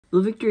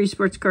Little Victory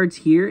Sports Cards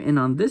here, and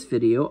on this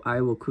video, I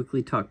will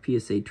quickly talk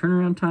PSA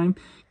turnaround time,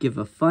 give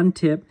a fun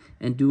tip,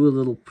 and do a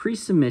little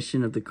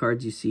pre-submission of the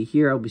cards you see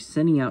here. I'll be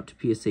sending out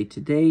to PSA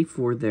today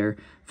for their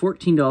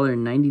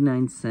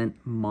 $14.99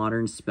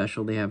 modern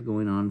special they have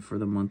going on for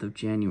the month of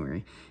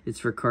January. It's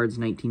for cards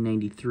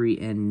 1993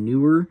 and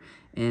newer,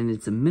 and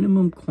it's a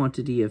minimum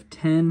quantity of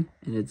 10,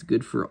 and it's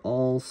good for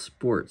all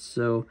sports.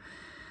 So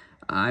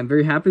I'm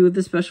very happy with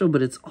this special,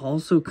 but it's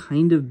also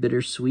kind of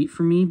bittersweet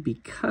for me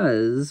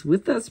because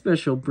with that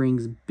special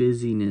brings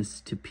busyness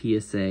to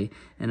PSA,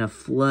 and a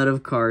flood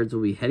of cards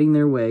will be heading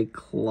their way,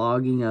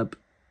 clogging up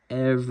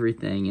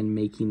everything and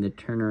making the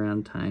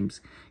turnaround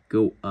times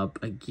go up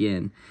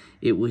again.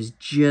 It was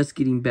just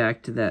getting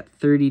back to that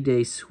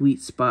 30-day sweet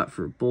spot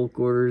for bulk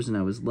orders, and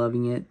I was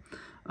loving it.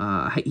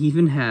 I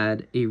even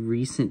had a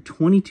recent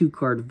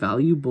 22-card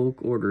value bulk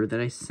order that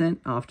I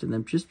sent off to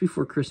them just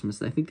before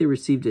Christmas. I think they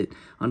received it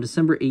on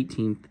December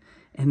 18th,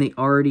 and they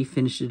already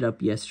finished it up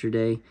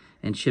yesterday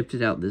and shipped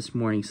it out this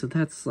morning. So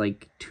that's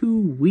like 2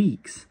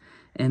 weeks,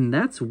 and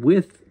that's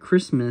with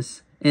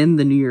Christmas and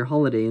the New Year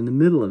holiday in the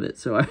middle of it.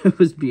 So I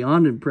was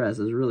beyond impressed.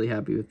 I was really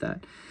happy with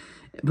that.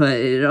 But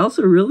it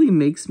also really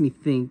makes me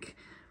think,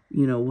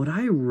 you know, would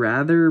I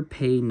rather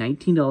pay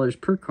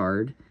 $19 per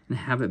card and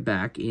have it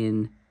back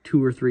in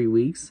 2 or 3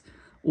 weeks,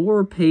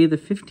 or pay the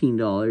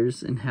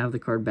 $15 and have the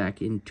card back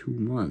in 2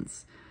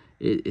 months?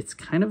 It's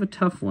kind of a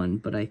tough one,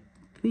 but I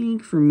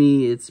think for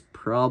me it's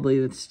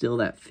probably still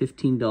that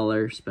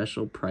 $15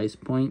 special price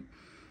point.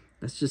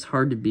 That's just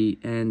hard to beat,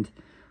 and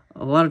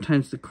a lot of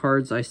times the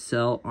cards I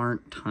sell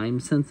aren't time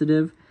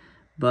sensitive,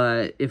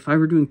 but if I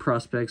were doing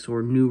prospects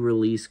or new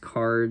release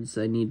cards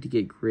I need to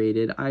get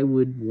graded, I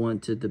would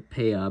want to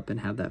pay up and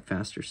have that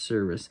faster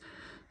service.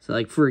 So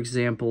like, for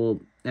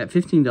example, at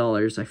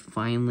 $15, I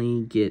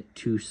finally get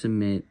to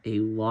submit a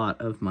lot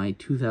of my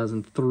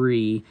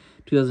 2003,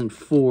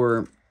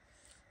 2004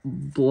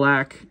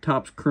 black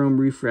Topps Chrome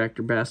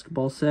Refractor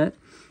basketball set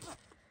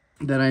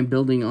that I'm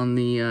building on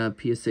the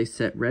PSA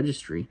set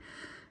registry.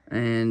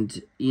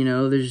 And, you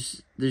know,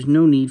 there's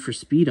no need for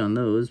speed on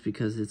those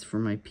because it's for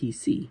my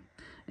PC.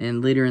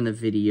 And later in the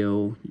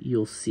video,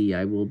 you'll see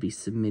I will be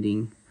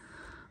submitting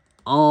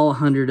all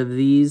 100 of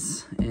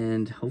these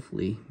and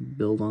hopefully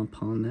build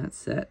upon that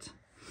set.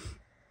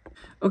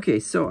 Okay,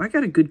 so I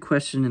got a good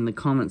question in the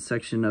comment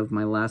section of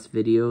my last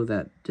video,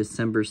 that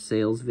December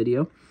sales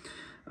video.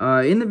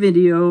 In the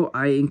video,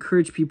 I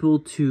encourage people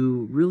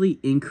to really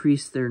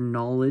increase their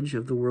knowledge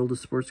of the world of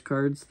sports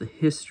cards, the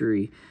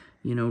history,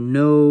 you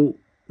know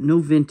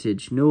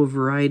vintage, know a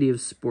variety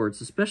of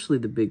sports, especially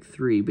the big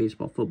three,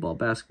 baseball, football,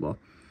 basketball.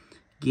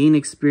 Gain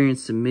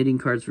experience submitting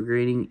cards for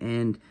grading,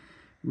 and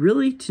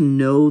really to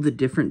know the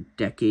different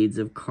decades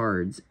of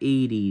cards,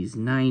 80s,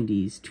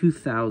 90s,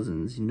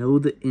 2000s, know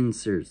the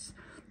inserts,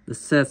 the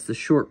sets, the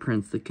short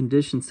prints, the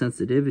condition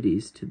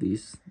sensitivities to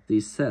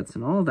these sets,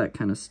 and all that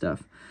kind of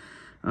stuff.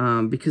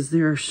 Because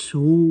there are so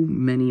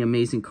many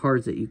amazing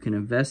cards that you can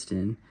invest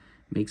in,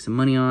 make some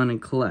money on,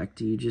 and collect.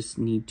 You just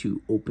need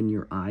to open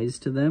your eyes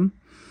to them.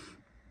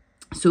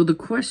 So the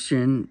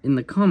question in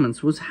the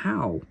comments was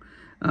how?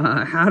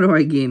 How do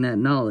I gain that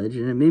knowledge?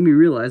 And it made me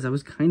realize I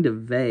was kind of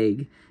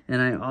vague,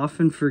 and I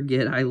often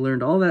forget I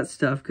learned all that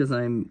stuff because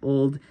I'm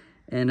old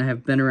and I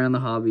have been around the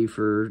hobby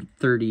for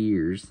 30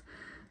 years.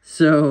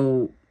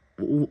 So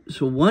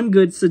one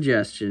good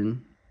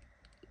suggestion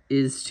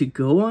is to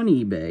go on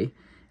eBay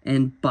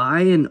and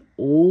buy an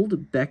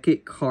old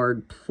Beckett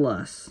Card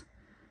Plus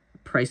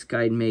price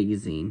guide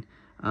magazine.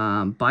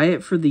 Buy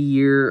it for the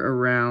year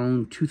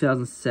around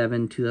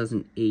 2007,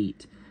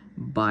 2008.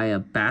 Buy a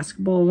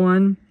basketball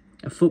one,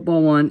 a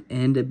football one,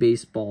 and a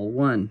baseball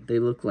one. They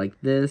look like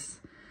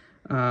this.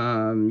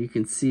 You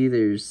can see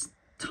there's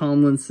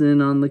Tomlinson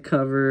on the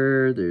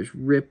cover, there's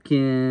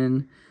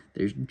Ripken,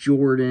 there's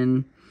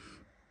Jordan.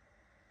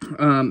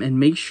 And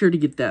make sure to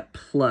get that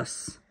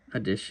Plus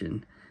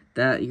edition.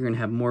 That you're going to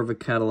have more of a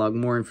catalog,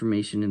 more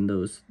information in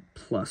those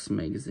Plus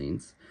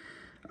magazines.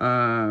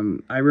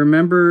 I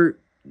remember,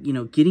 you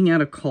know, getting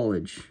out of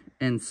college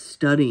and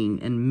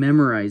studying and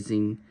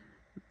memorizing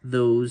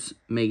those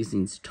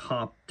magazines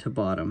top to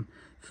bottom,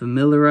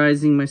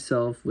 familiarizing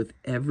myself with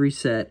every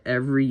set,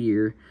 every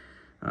year,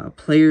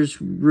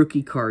 players'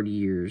 rookie card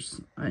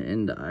years,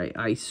 and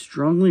I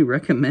strongly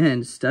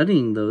recommend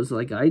studying those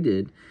like I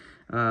did.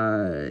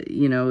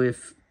 You know,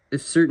 if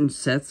certain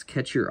sets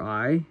catch your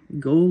eye,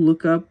 go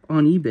look up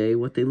on eBay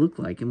what they look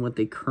like and what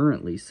they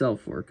currently sell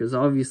for. Because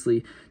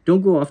obviously,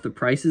 don't go off the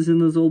prices in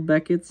those old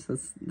Beckett's.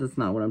 That's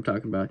not what I'm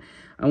talking about.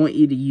 I want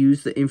you to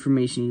use the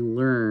information you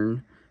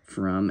learn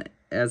from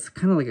as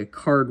kind of like a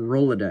card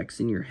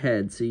Rolodex in your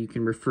head, so you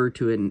can refer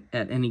to it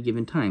at any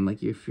given time.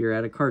 Like if you're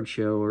at a card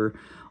show or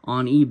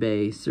on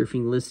eBay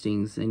surfing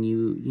listings, and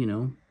you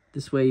know,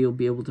 this way you'll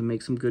be able to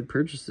make some good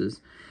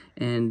purchases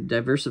and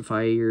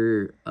diversify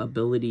your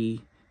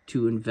ability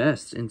to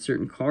invest in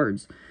certain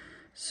cards.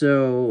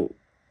 So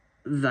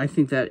I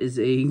think that is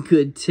a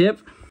good tip.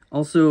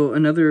 Also,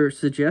 another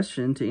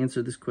suggestion to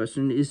answer this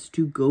question is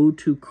to go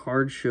to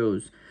card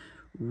shows.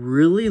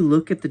 really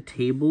look at the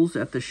tables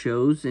at the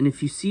shows, and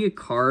if you see a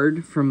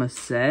card from a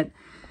set,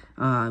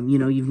 you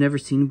know, you've never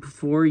seen it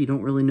before, you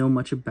don't really know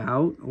much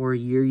about, or a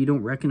year you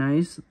don't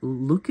recognize,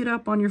 look it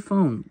up on your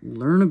phone,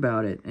 learn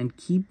about it, and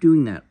keep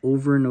doing that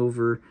over and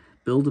over.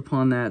 Build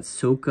upon that,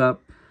 soak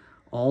up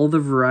all the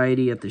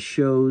variety at the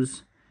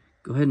shows.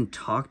 Go ahead and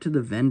talk to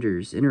the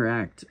vendors,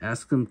 interact,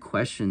 ask them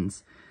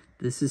questions.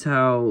 This is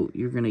how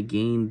you're going to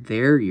gain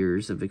their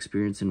years of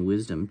experience and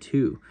wisdom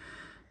too.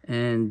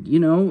 And, you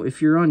know,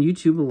 if you're on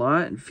YouTube a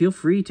lot, feel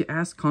free to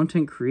ask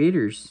content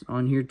creators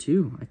on here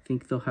too. I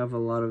think they'll have a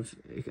lot of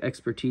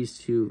expertise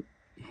to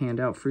hand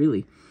out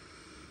freely.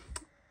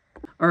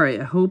 All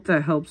right, I hope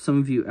that helps some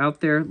of you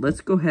out there.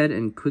 Let's go ahead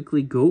and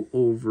quickly go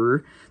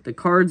over the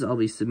cards I'll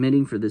be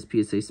submitting for this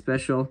PSA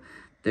special.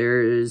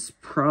 There's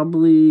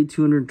probably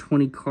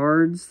 220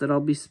 cards that I'll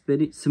be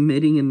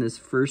submitting in this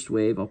first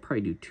wave. I'll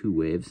probably do 2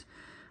 waves.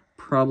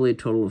 Probably a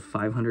total of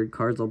 500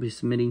 cards I'll be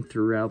submitting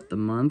throughout the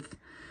month.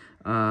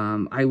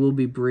 I will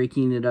be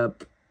breaking it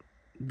up,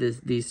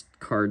 these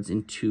cards,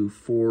 into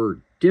 4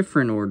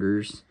 different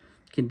orders,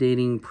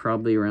 containing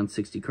probably around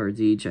 60 cards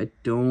each. I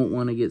don't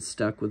want to get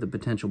stuck with a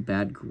potential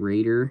bad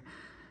grader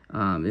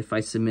if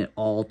I submit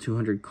all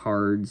 200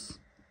 cards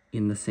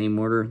in the same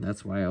order.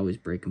 That's why I always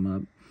break them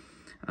up.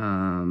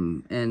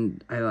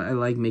 And I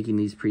like making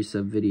these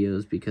pre-sub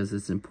videos because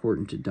it's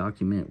important to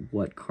document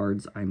what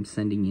cards I'm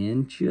sending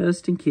in,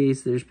 just in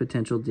case there's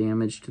potential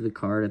damage to the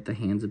card at the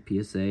hands of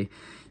PSA.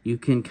 You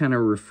can kind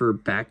of refer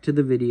back to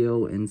the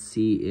video and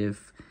see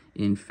if,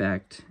 in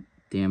fact,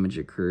 damage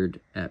occurred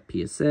at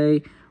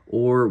PSA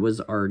or was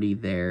already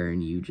there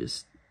and you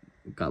just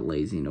got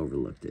lazy and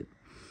overlooked it.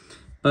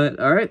 But,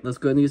 all right, let's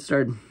go ahead and get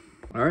started.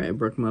 All right, I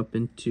broke them up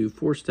into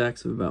 4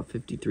 stacks of about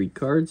 53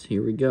 cards.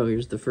 Here we go.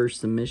 Here's the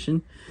first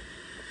submission.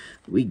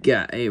 We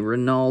got a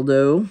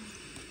Ronaldo,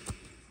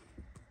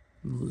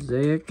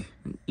 Mosaic,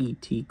 an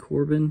E.T.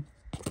 Corbin,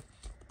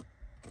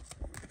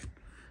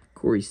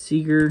 Corey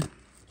Seager,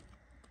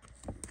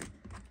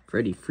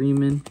 Freddie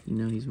Freeman. You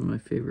know, he's one of my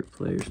favorite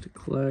players to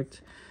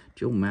collect.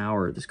 Joe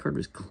Mauer. This card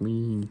was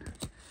clean.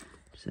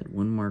 Just had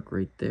 1 mark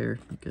right there,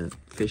 like a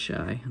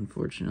fisheye,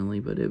 unfortunately,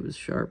 but it was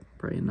sharp,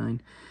 probably a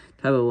 9.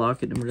 Tyler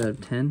Lockett, numbered out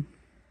of 10.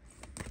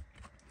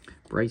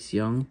 Bryce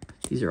Young.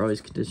 These are always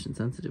condition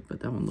sensitive,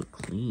 but that one looked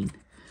clean.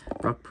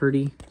 Brock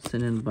Purdy,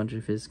 sent in a bunch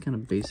of his kind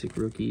of basic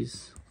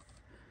rookies.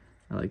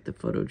 I like the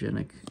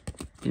photogenic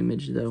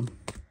image, though.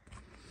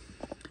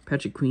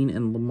 Patrick Queen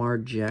and Lamar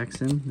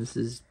Jackson. This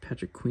is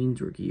Patrick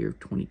Queen's rookie year of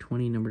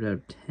 2020, numbered out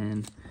of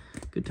 10.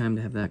 Good time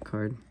to have that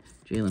card.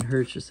 Jalen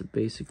Hurts, just a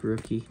basic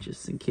rookie,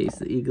 just in case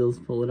the Eagles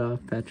pull it off.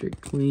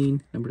 Patrick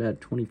Queen, numbered out of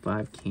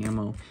 25,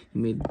 camo. He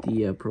made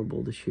the Pro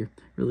Bowl this year.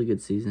 Really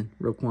good season.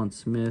 Roquan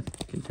Smith,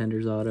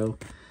 Contenders auto.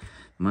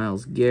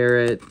 Myles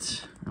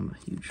Garrett, I'm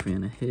a huge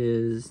fan of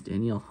his.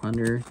 Danielle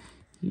Hunter,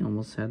 he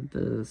almost had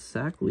the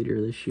sack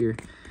leader this year.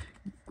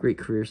 Great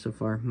career so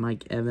far.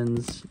 Mike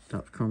Evans,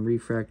 Dr. Chrome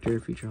Refractor,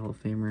 future Hall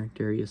of Famer.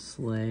 Darius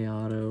Slay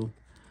auto.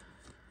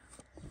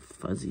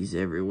 Fuzzies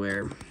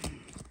everywhere.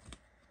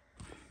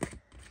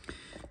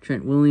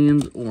 Trent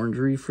Williams, Orange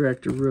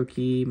Refractor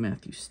rookie.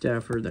 Matthew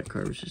Stafford, that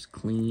card was just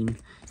clean.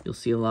 You'll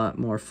see a lot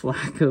more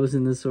Flaccos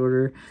in this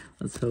order.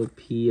 Let's hope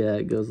he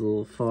goes a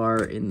little far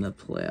in the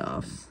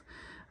playoffs.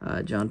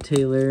 John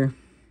Taylor,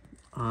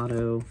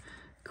 auto.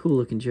 Cool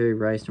looking Jerry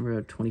Rice, number out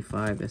of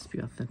 25,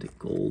 SP Authentic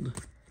Gold.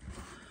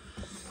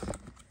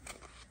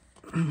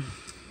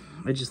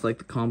 I just like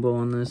the combo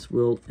on this.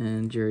 Wilt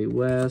and Jerry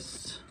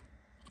West.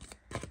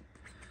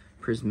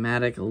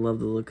 Prismatic, I love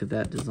the look of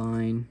that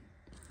design.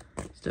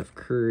 Steph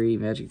Curry,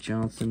 Magic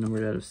Johnson,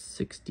 numbered out of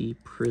 60,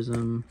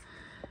 Prism.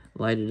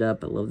 Lighted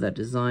up, I love that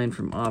design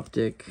from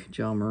Optic.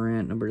 John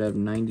Morant, numbered out of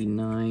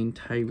 99,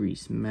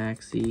 Tyrese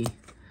Maxey.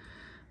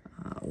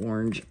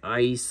 Orange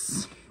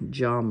Ice,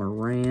 John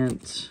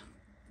Morant.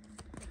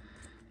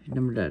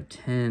 Numbered out of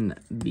 10,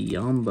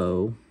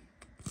 Biombo.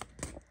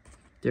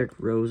 Derrick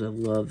Rose, I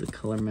love the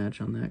color match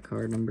on that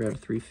card. Numbered out of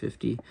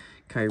 350.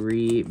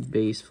 Kyrie,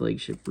 base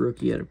flagship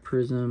rookie out of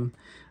Prism.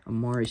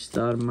 Amari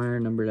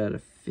Stoudemire, numbered out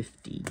of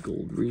 50,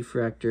 gold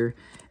refractor.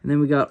 And then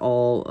we got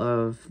all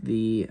of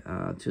the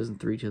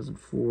 2003,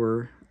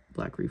 2004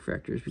 black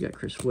refractors. We got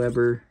Chris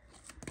Webber,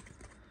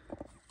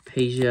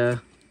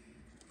 Peja.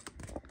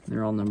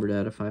 They're all numbered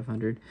out of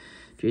 500.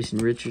 Jason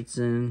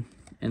Richardson.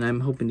 And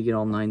I'm hoping to get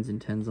all 9s and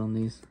 10s on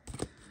these.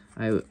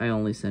 I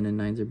only send in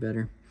 9s or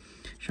better.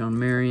 Sean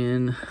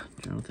Marion,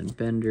 Jonathan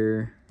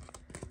Bender,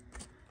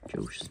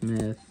 Joe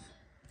Smith.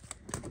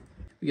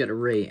 We got a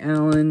Ray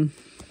Allen.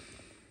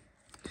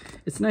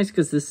 It's nice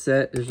because this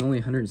set, there's only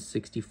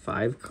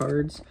 165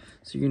 cards,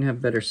 so you're going to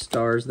have better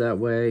stars that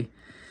way.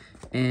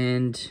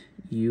 And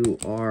you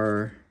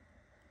are,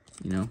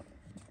 you know,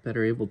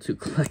 better able to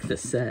collect the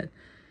set.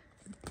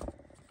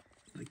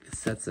 Like the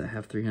sets that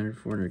have 300,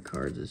 400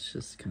 cards, it's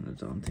just kind of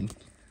daunting.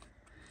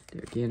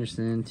 Derek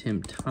Anderson,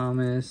 Tim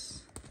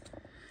Thomas,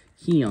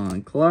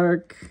 Keon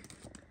Clark,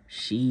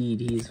 Sheed,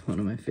 he's one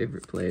of my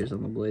favorite players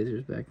on the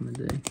Blazers back in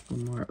the day.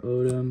 Lamar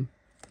Odom,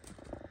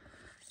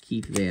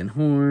 Keith Van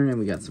Horn, and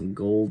we got some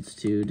golds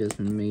too,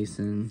 Desmond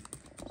Mason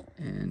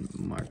and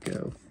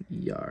Marco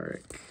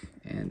Yarick,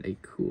 and a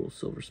cool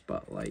silver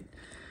spotlight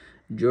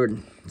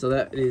Jordan. So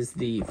that is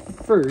the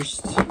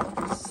first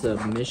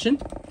submission.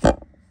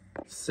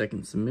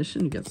 Second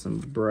submission, you got some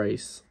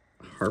Bryce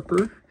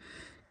Harper,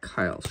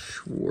 Kyle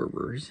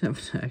Schwarber, he's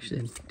having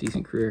actually a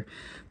decent career,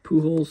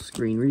 Pujols,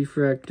 Screen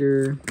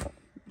Refractor,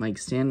 Mike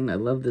Stanton. I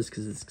love this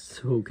because it's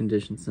so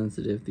condition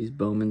sensitive. These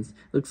Bowmans,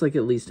 looks like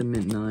at least a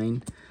mint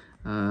 9,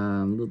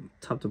 little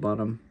top to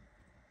bottom,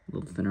 a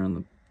little thinner on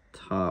the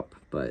top,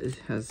 but it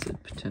has the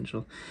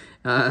potential.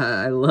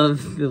 I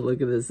love the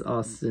look of this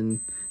Austin.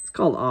 It's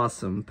called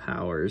Awesome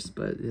Powers,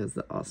 but it has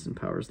the Austin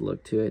Powers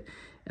look to it.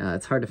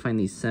 It's hard to find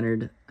these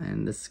centered,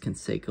 and this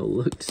Canseco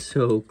looked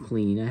so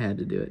clean. I had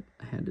to do it.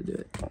 I had to do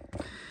it.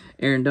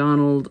 Aaron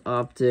Donald,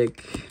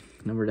 Optic,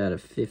 numbered out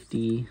of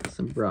 50.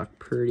 Some Brock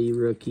Purdy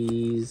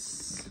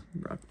rookies.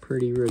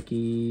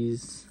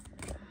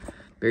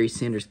 Barry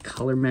Sanders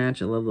color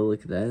match. I love the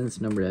look of that.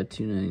 It's numbered out of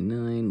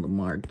 299.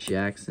 Lamar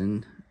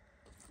Jackson.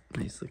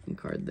 Nice looking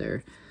card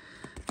there.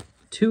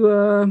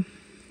 Tua,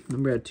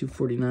 number out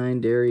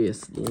 249.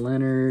 Darius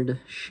Leonard,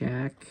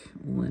 Shaq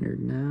Leonard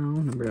now,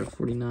 number out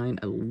 49.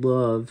 I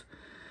love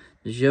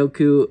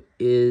Joku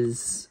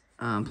is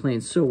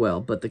playing so well,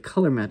 but the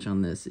color match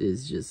on this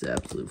is just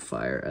absolute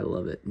fire. I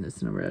love it. And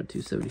this number out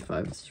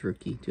 275. This is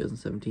rookie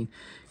 2017.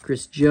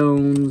 Chris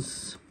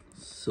Jones,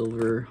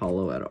 silver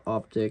hollow out of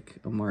Optic.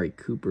 Amari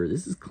Cooper.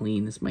 This is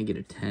clean. This might get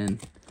a 10.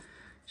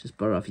 Just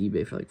bought it off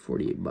eBay for like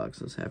 48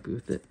 bucks. I was happy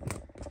with it.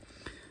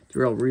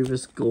 Darrelle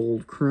Revis,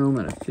 gold chrome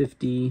out of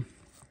 50.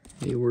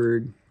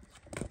 Hayward.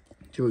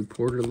 Joey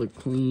Porter looked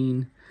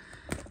clean.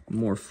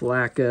 More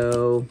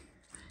Flacco.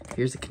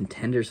 Here's a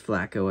Contenders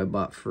Flacco I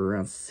bought for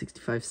around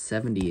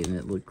 65-70, and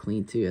it looked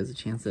clean too. It has a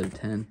chance out of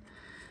 10.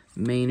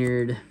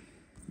 Maynard.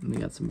 We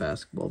got some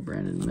basketball.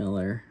 Brandon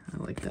Miller. I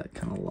like that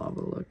kind of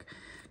lava look.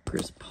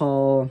 Chris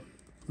Paul.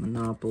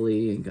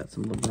 Monopoly, and got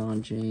some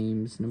LeBron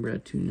James, number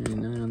at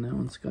 299 on that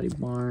one. Scotty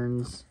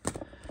Barnes.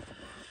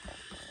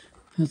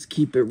 Let's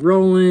keep it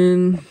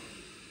rolling.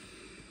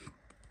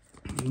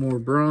 More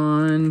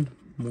Braun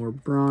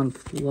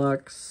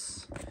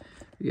Flux.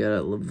 We got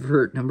a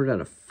Levert, numbered out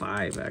of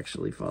 5,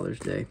 actually, Father's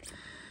Day.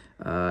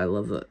 I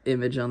love the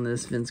image on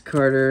this. Vince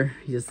Carter,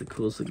 he has the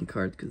coolest looking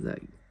cards because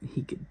that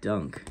he could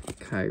dunk.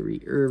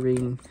 Kyrie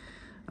Irving.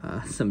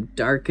 Some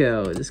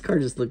Darko. This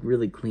card just looked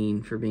really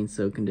clean for being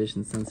so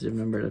condition sensitive,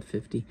 number out of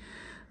 50.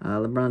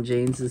 LeBron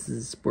James, this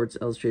is Sports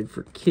Illustrated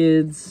for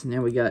kids.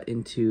 Now we got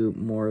into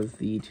more of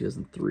the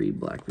 2003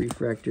 Black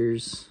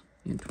Refractors.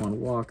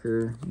 Antoine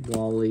Walker,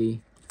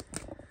 Wally,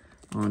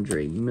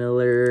 Andre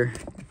Miller,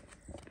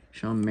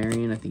 Sean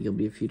Marion, I think he'll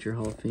be a future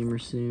Hall of Famer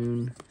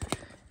soon.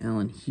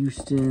 Allen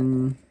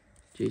Houston,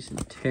 Jason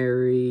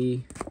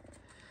Terry,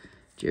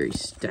 Jerry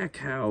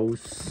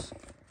Stackhouse,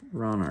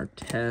 Ron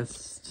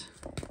Artest,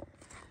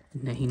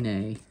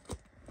 Nene,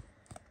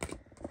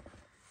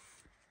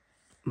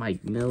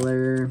 Mike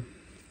Miller,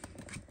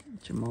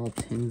 Jamal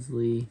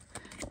Tinsley,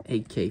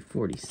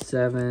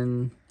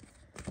 AK-47,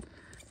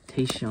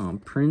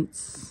 Tayshaun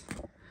Prince,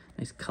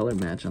 nice color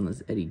match on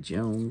this Eddie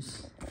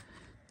Jones,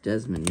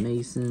 Desmond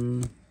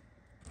Mason,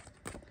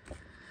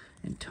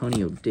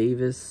 Antonio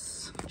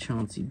Davis,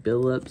 Chauncey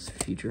Billups,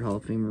 future Hall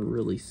of Famer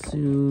really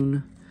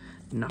soon,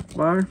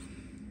 Nakbar,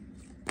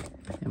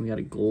 and we got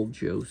a gold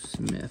Joe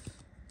Smith,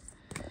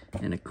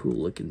 and a cool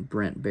looking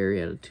Brent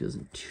Berry out of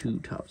 2002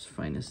 Topps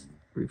Finest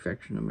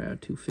refractor number out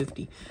of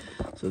 250.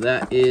 So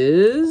that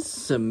is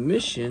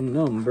submission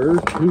number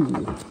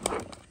 2.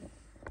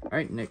 All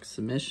right, next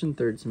submission,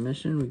 third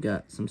submission, we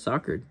got some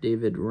soccer.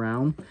 David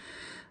Raum,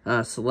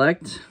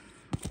 select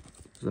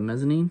the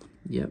mezzanine.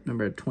 Yep,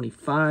 number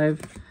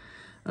 25.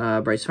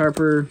 Bryce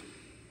Harper,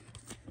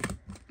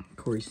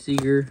 Corey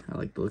Seager. I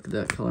like the look of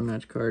that color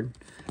match card.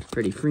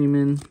 Freddie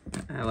Freeman.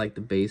 I like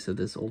the base of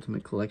this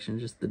Ultimate Collection,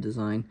 just the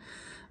design.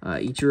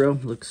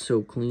 Ichiro looks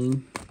so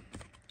clean.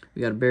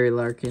 We got a Barry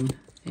Larkin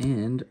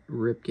and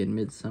Ripken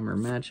Midsummer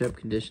matchup.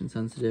 Condition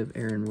sensitive.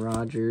 Aaron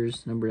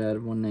Rodgers, numbered out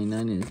of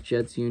 199 in his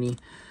Jets uni.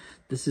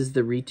 This is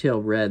the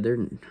retail red.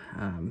 They're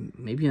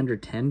maybe under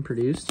 10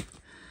 produced.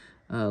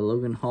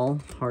 Logan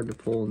Hall, hard to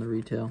pull in the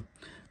retail.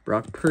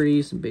 Brock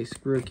Purdy, some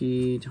basic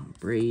rookie. Tom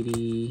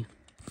Brady,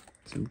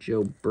 some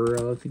Joe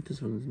Burrow. I think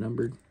this one's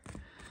numbered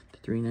to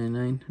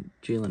 399.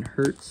 Jalen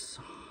Hurts,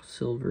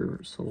 silver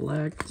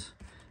select.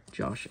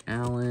 Josh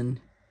Allen,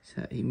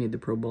 he made the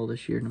Pro Bowl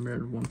this year, number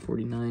out of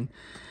 149.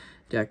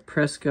 Dak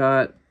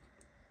Prescott,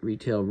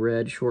 retail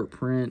red, short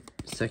print,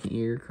 third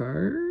year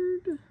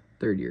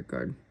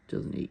card,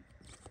 2008.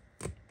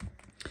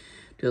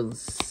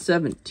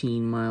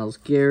 2017, Myles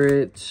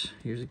Garrett.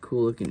 Here's a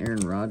cool looking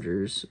Aaron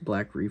Rodgers,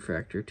 black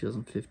refractor,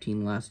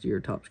 2015, last year,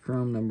 Topps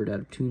Chrome, numbered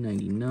out of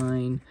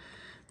 299.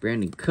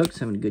 Brandon Cooks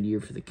having a good year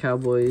for the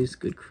Cowboys,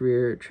 good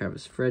career.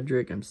 Travis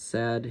Frederick, I'm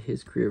sad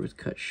his career was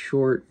cut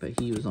short, but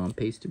he was on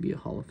pace to be a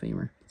Hall of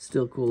Famer.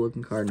 Still cool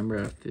looking card, numbered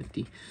out of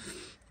 50.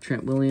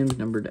 Trent Williams,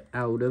 numbered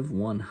out of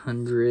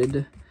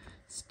 100.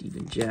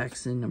 Steven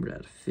Jackson, numbered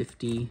out of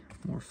 50.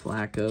 More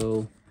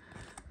Flacco.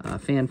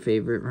 Fan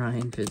favorite,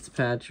 Ryan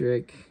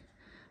Fitzpatrick.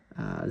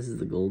 This is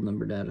the gold,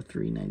 numbered out of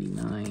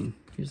 399.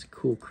 Here's a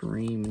cool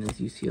Kareem in his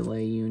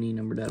UCLA uni,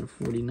 numbered out of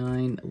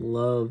 49.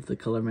 Love the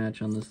color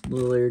match on this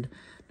Lillard,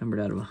 numbered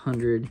out of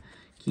 100.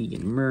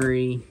 Keegan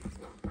Murray.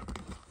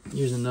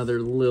 Here's another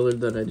Lillard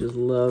that I just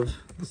love,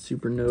 the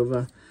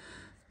Supernova.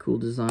 Cool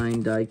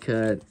design, die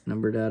cut,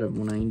 numbered out of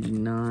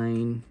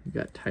 199. We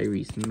got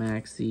Tyrese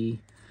Maxey.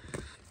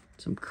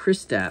 Some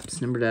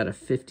Kristaps, numbered out of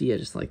 50. I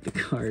just like the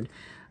card.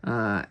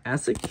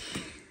 Asik,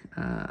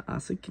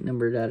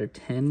 numbered out of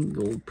 10.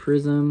 Gold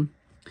Prism.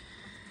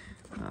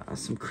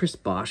 Some Chris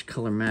Bosh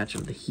color match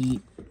of the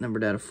Heat,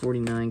 numbered out of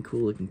 49.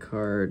 Cool looking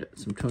card.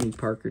 Some Tony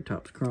Parker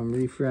Topps Chrome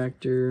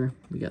Refractor.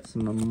 We got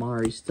some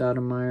Amari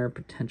Stoudemire,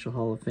 potential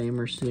Hall of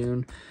Famer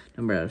soon,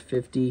 numbered out of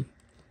 50.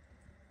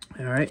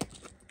 All right,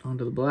 on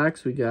to the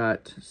blacks. We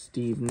got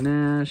Steve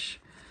Nash,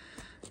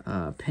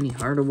 Penny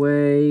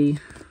Hardaway.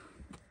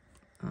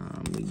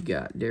 We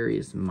got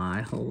Darius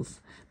Miles,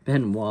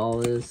 Ben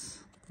Wallace.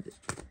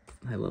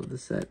 I love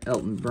this set.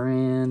 Elton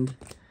Brand,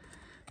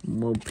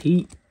 Mo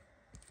Pete,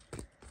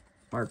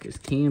 Marcus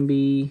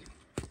Camby,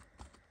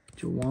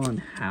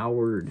 Juwan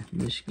Howard,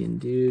 Michigan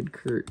dude,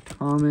 Kurt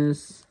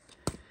Thomas,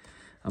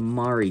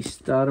 Amari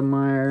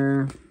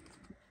Stoudemire,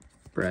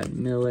 Brad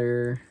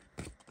Miller,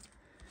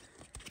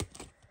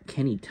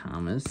 Kenny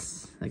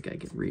Thomas, that guy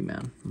can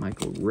rebound,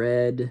 Michael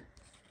Redd,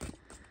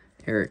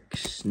 Eric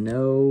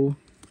Snow,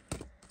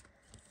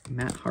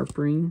 Matt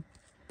Harpering,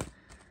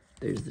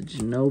 there's the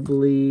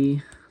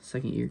Ginobili,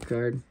 second year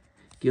card,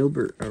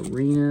 Gilbert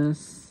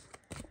Arenas,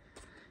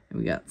 and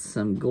we got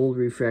some gold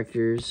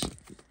refractors.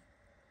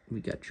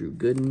 We got Drew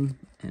Gooden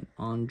and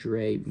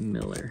Andre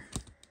Miller.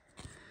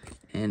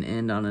 And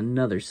end on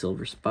another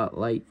silver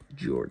spotlight,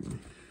 Jordan.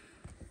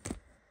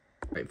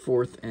 All right,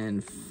 fourth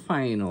and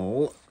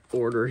final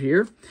order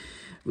here.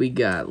 We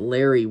got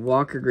Larry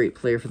Walker, great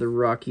player for the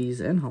Rockies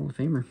and Hall of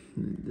Famer.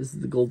 This is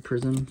the gold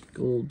prism,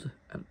 gold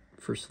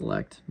for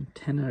select,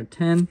 10 out of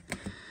 10.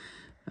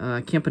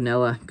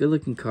 Campanella, good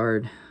looking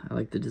card. I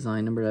like the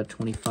design, numbered out of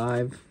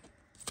 25.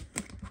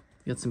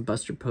 Got some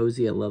Buster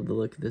Posey. I love the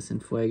look of this in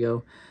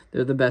Fuego.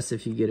 They're the best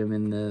if you get them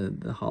in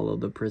the hollow,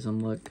 the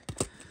prism look.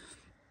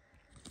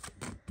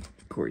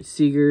 Corey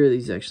Seager.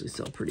 These actually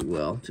sell pretty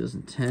well.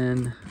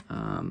 2010.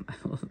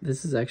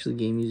 This is actually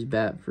game used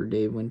bat for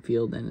Dave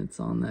Winfield, and it's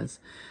on this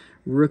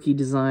rookie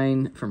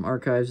design from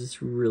Archives.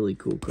 It's a really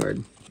cool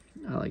card.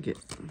 I like it.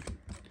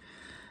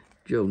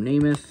 Joe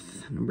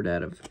Namath, numbered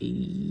out of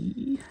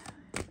 80.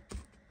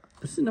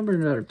 This is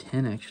numbered out of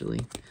 10,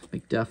 actually.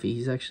 McDuffie.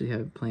 He's actually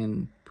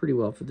playing pretty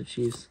well for the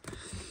Chiefs.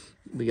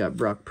 We got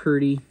Brock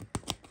Purdy.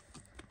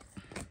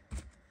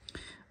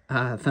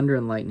 Thunder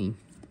and Lightning.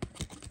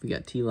 We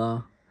got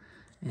T-Law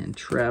and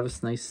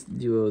Travis. Nice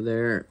duo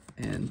there.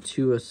 And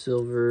Tua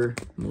Silver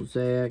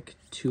Mosaic.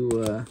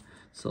 Tua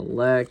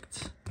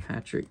Select.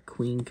 Patrick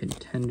Queen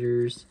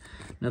Contenders.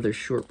 Another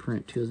short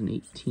print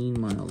 2018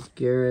 Myles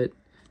Garrett.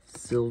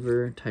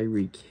 Silver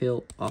Tyreek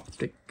Hill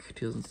Optic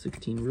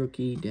 2016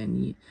 rookie.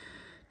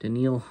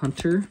 Daniil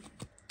Hunter.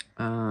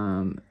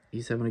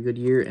 He's having a good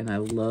year, and I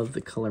love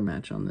the color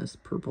match on this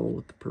purple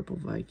with the purple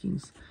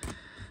Vikings.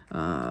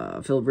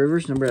 Phillip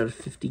Rivers, number out of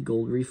 50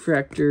 gold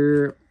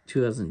refractor.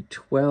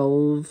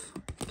 2012,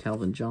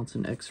 Calvin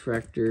Johnson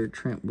X-Fractor.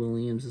 Trent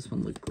Williams, this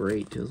one looked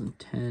great.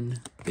 2010,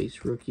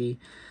 base rookie.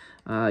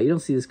 You don't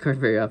see this card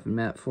very often.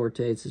 Matt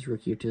Forte, it's his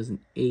rookie year,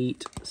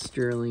 2008.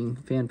 Sterling,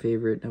 fan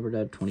favorite, numbered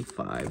out of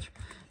 25.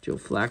 Joe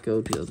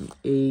Flacco,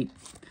 2008.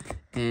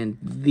 And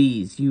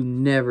these, you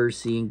never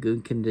see in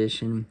good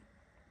condition,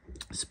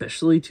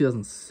 especially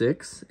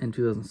 2006 and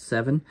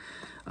 2007.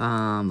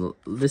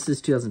 This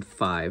is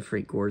 2005,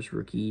 Frank Gore's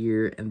rookie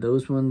year, and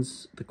those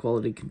ones, the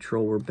quality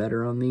control were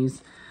better on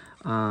these.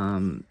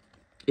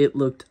 It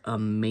looked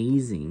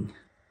amazing.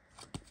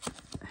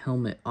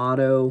 Helmet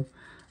auto.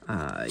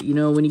 You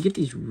know, when you get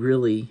these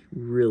really,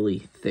 really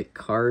thick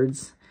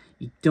cards,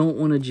 you don't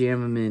want to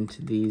jam them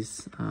into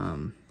these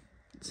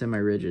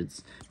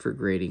semi-rigids for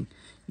grading.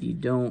 You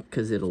don't,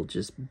 because it'll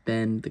just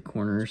bend the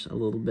corners a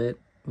little bit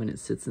when it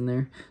sits in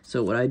there.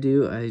 So what I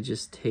do, I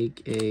just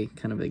take a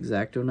kind of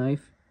X-Acto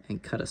knife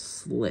and cut a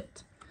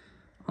slit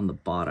on the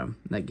bottom.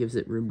 That gives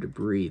it room to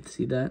breathe.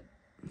 See that?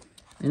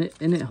 And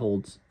it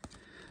holds.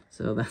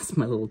 So that's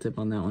my little tip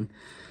on that one.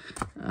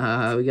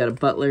 We got a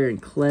Butler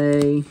and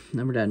Clay,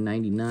 numbered out of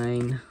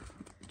 99.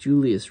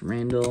 Julius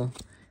Randle.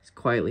 He's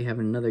quietly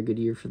having another good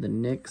year for the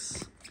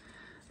Knicks.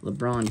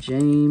 LeBron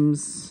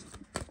James.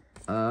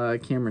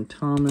 Cameron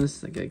Thomas.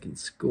 That guy can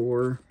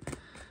score.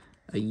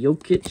 A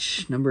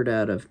Jokic, numbered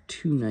out of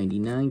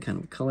 299,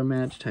 kind of color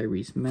match.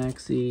 Tyrese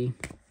Maxey.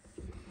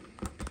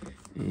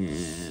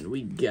 And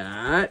we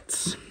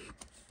got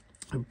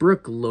a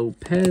Brooke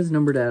Lopez,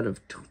 numbered out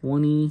of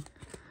 20.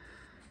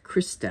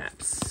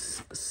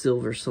 Kristaps,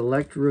 Silver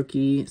Select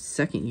rookie,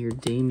 second year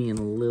Damian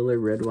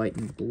Lillard, red, white,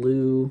 and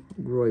blue.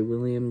 Roy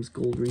Williams,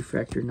 gold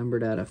refractor,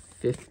 numbered out of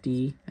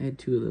 50. I had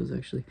two of those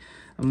actually.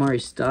 Amari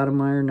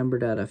Stoudemire,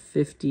 numbered out of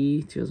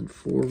 50,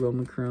 2004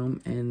 Roman Chrome.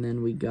 And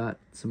then we got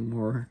some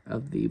more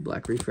of the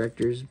black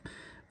refractors.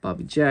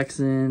 Bobby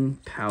Jackson,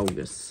 Pau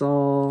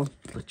Gasol,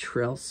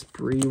 Latrell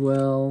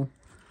Sprewell,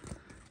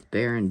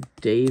 Baron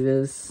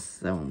Davis.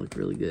 That one looked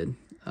really good.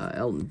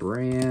 Elton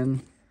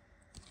Brand.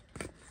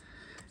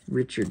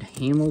 Richard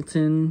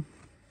Hamilton.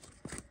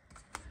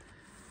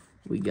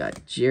 We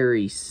got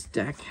Jerry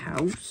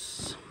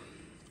Stackhouse.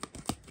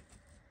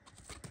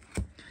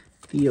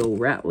 Theo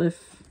Ratliff.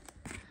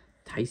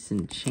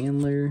 Tyson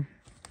Chandler.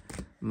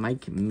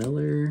 Mike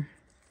Miller.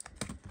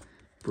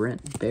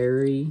 Brent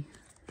Berry.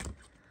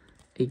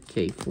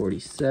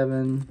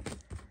 AK-47.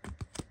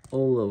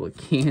 Olo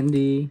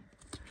Akanji.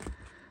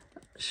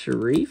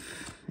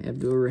 Sharif.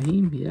 Abdul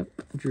Rahim. Yep.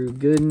 Drew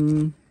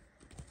Gooden.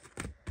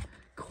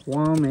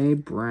 Kwame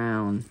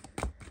Brown,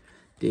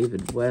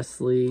 David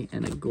Wesley,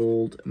 and a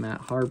gold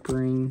Matt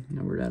Harpering,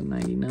 numbered out of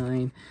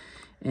 99.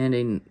 And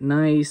a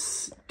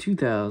nice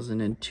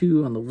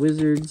 2002 on the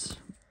Wizards,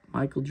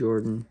 Michael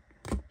Jordan,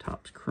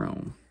 Topps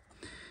Chrome.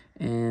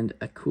 And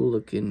a cool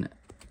looking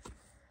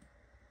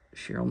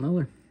Cheryl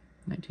Miller,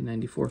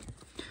 1994.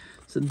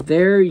 So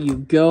there you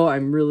go.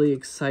 I'm really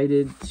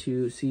excited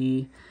to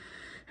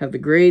have the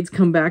grades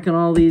come back on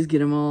all these, get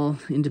them all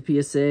into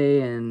PSA,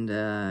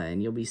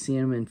 and you'll be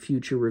seeing them in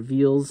future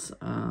reveals.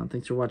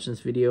 Thanks for watching this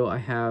video. I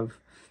have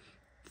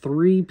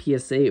 3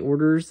 PSA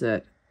orders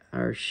that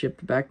are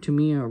shipped back to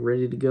me, are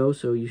ready to go,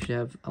 so you should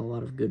have a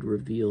lot of good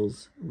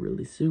reveals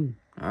really soon.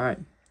 All right,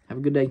 have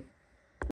a good day.